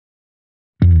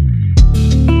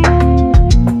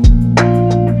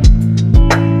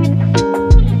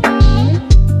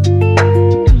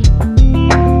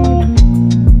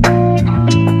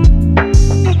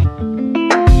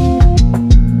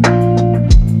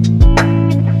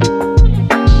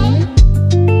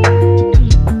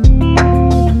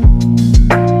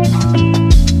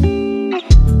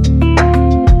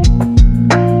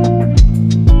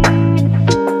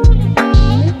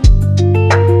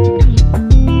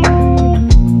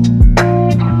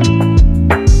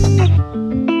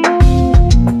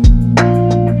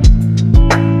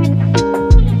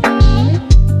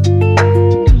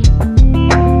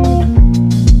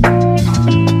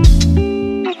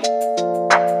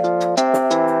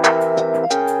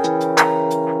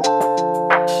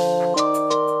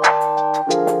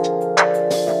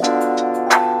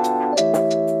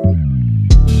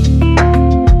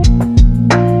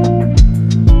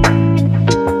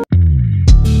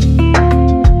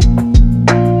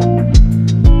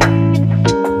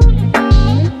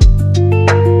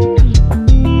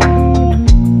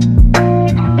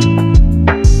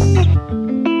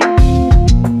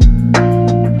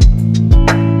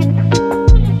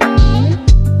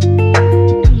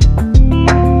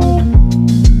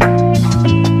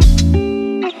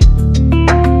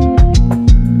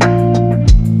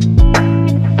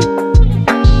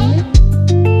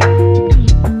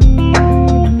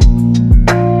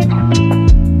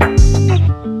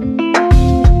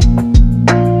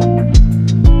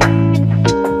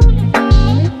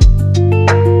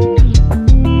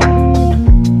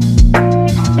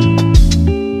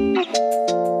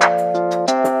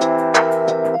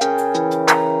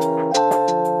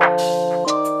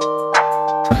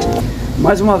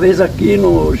Mais uma vez aqui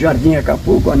no Jardim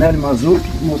Acapulco,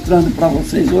 mostrando para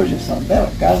vocês hoje essa bela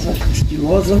casa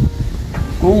estilosa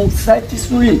com 7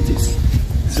 suítes,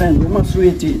 sendo uma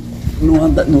suíte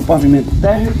no pavimento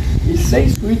térreo e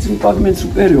 6 suítes no pavimento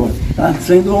superior, tá?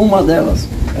 Sendo uma delas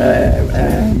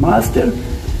master,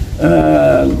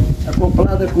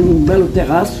 acoplada com um belo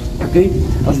terraço, ok?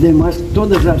 As demais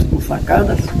todas elas com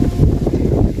sacadas.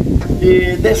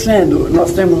 E descendo,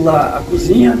 nós temos lá a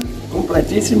cozinha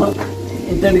completíssima,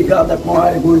 interligada com a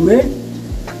área gourmet,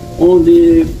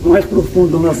 onde mais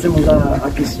profundo nós temos a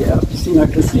piscina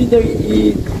aquecida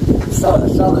e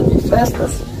sala de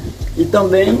festas e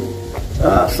também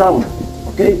a sauna,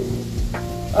 ok?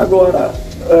 Agora,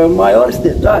 maiores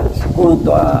detalhes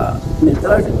quanto à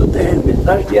metragem do terreno,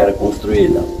 metragem de área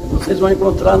construída, vocês vão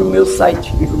encontrar no meu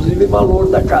site, inclusive o valor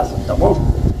da casa, tá bom?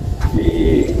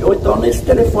 Ou então nesse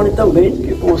telefone também,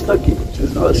 que consta aqui,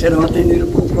 vocês serão atendidos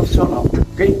por um profissional,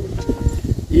 ok?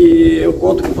 E eu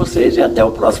conto com vocês e até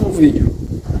o próximo vídeo.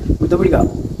 Muito obrigado.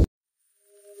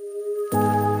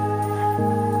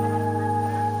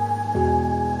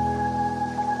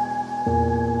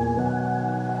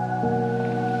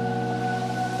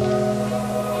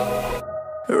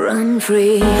 Run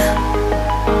free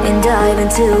and dive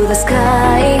into the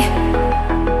sky.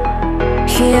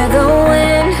 Hear the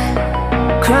wind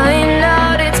crying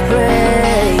out its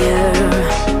prayer.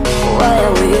 Why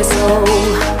are we so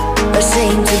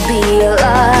ashamed to be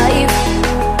alive?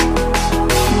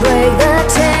 Break the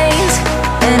chains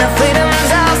and our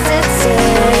freedom's ours to take.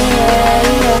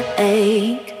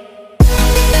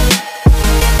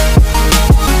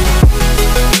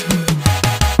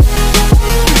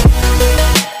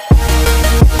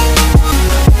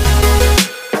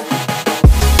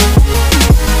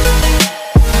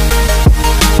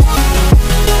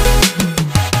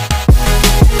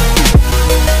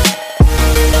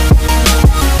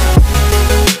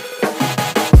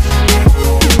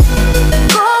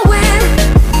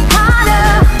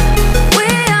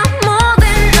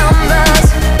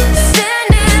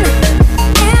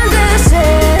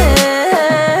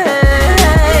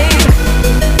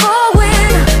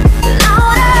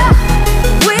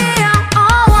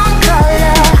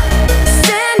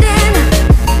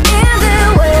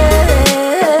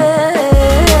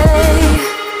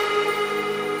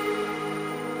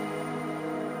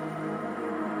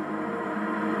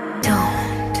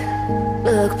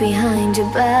 Look behind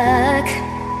your back.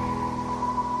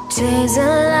 Chase a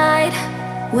light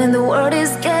when the world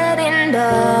is getting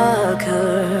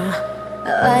darker.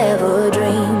 I have a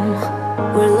dream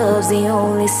where love's the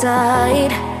only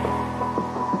side.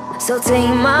 So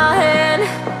take my hand,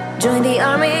 join the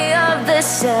army of the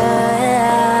shadows.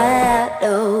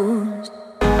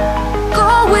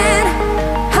 Going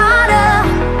harder,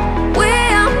 we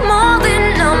are more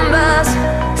than numbers,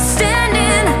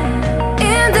 standing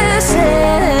in the shade.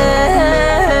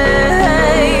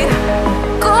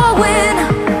 Going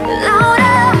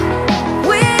louder,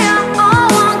 we are all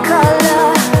one color,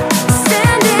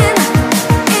 standing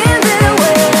in the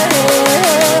way.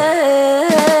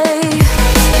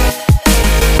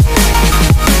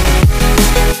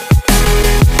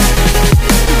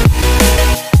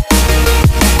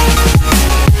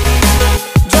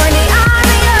 Join the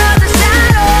army of the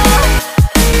shadow.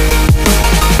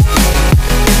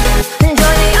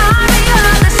 Join the army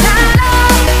of the shadow.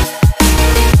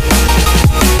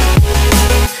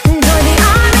 Join the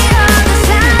army of the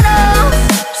shadows,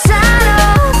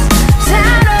 shadows,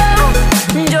 shadows.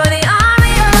 Join the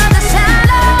army of the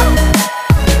shadows.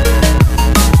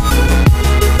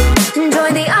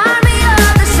 Join the army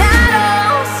of the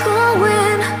shadows.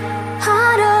 Going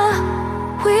harder,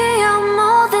 we are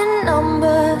more than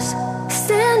numbers,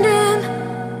 standing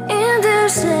in the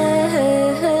shade.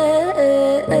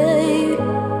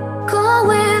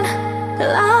 Going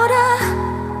louder,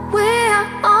 we are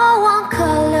all one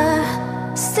color,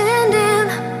 standing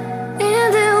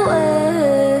in the way.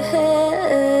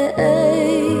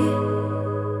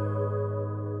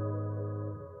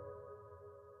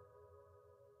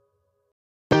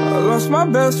 I lost my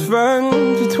best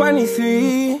friend to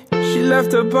 23. She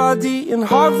left her body and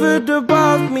hovered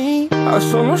above me. I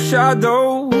saw no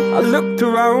shadow, I looked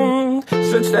around,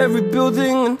 searched every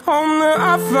building and home that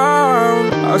I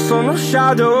found. I saw no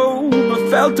shadow, but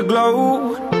felt a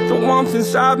glow. The warmth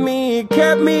inside me, it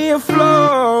kept me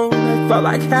afloat. It felt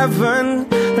like heaven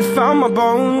had found my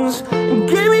bones and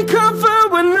gave me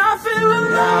comfort when I feel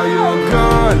alone. Now you're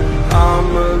gone,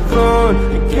 I'm alone.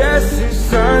 I guess it's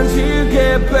time to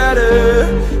get better.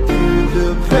 Through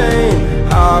the pain,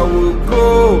 I will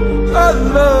go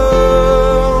alone.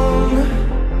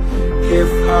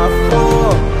 If I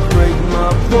fall, break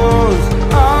my bones,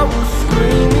 I will scream.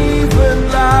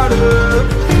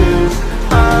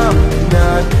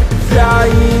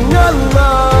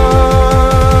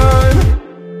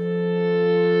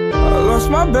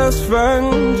 best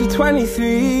friend to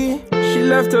 23. She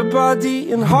left her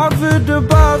body and hovered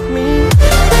above me.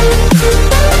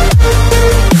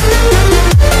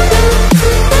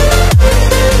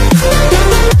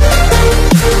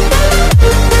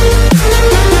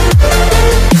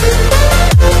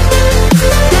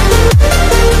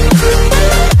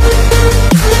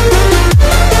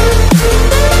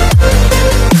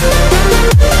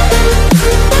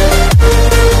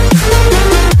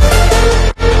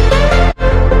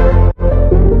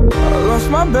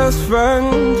 Best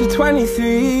friend to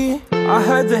 23. I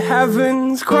heard the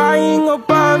heavens crying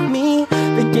above me.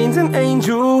 They gained an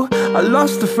angel, I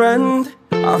lost a friend.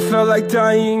 I felt like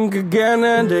dying again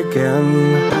and again.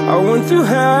 I went through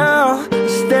hell,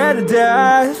 stared at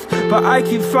death, but I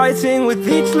keep fighting with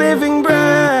each living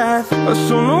breath. I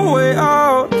saw no way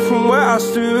out from where I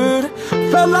stood.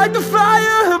 Felt like the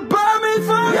fire had burned me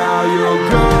through. Now you're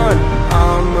gone,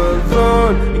 I'm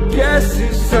alone. I guess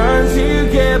it's time to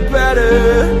get better.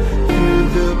 Through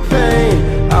the pain,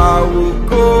 I will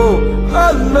go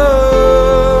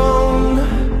alone.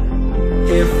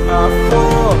 If I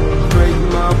fall, break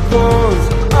my bones,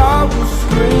 I will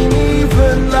scream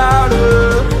even louder.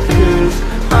 'Cause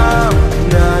I'm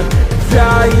not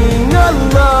dying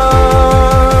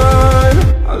alone.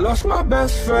 I lost my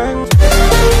best friend.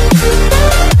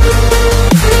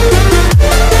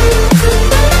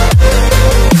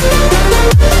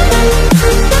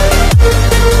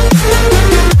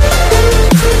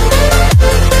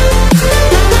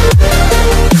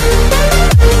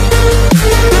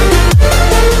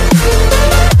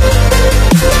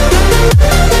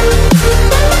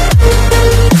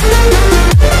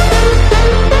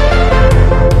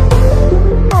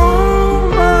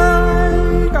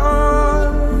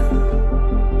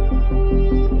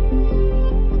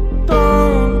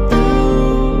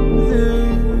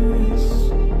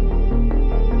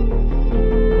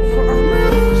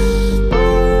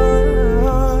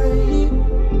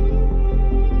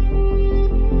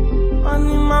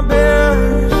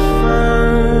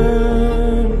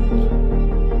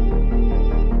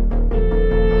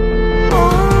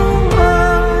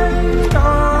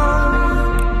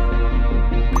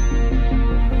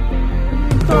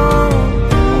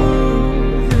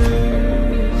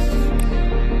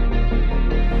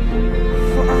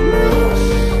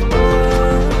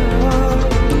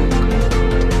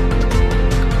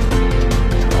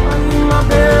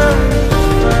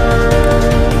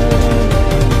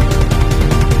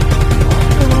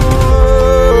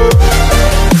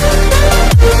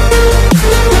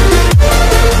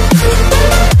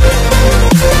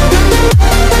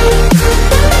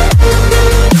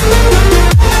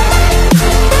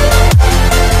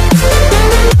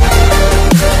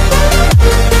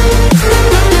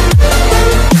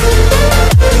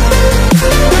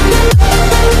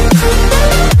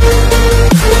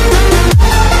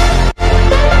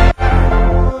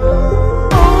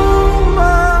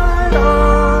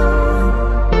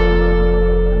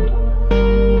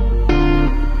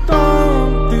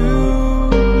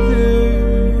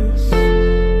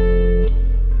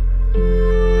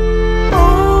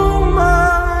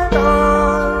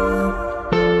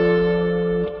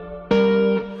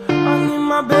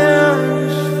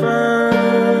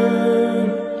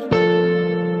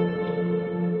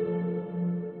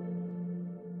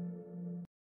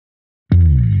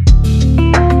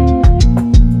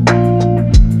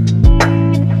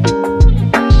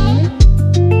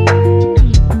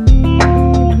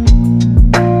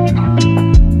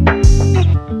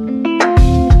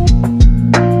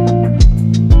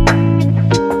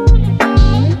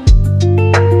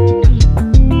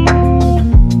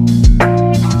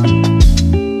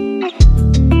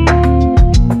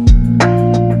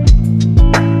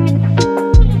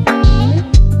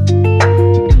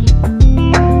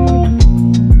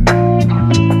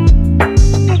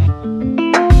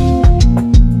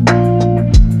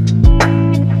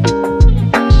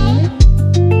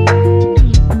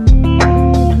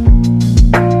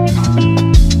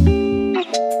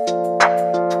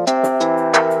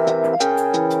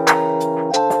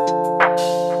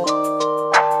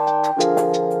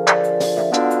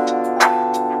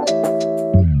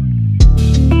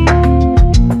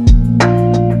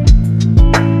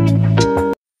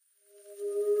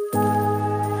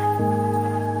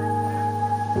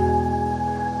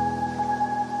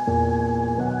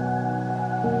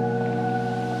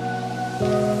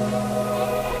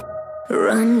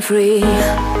 Run free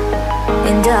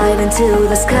and dive into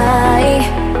the sky.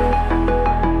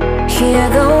 Hear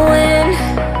the wind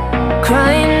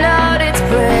crying out its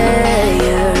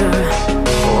prayer.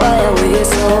 Why are we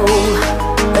so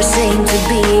ashamed to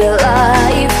be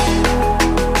alive?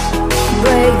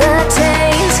 Break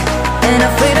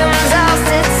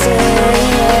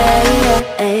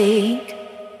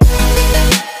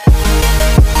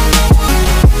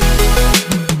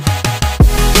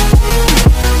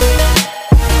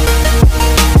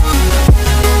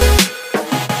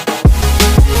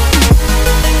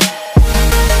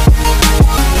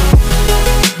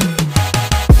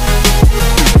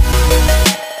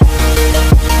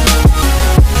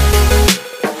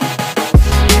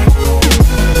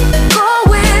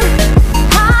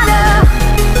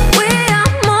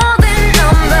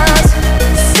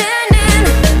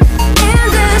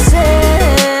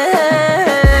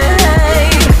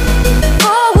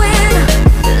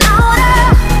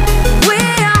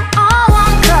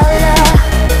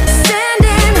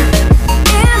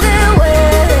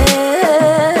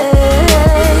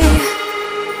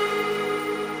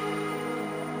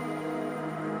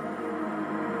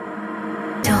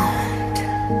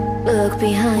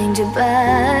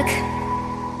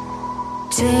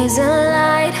back. Chase the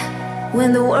light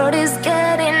when the world is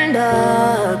getting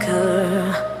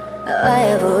darker. I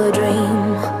have a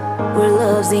dream where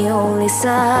love's the only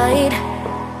side.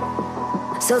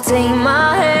 So take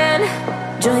my hand,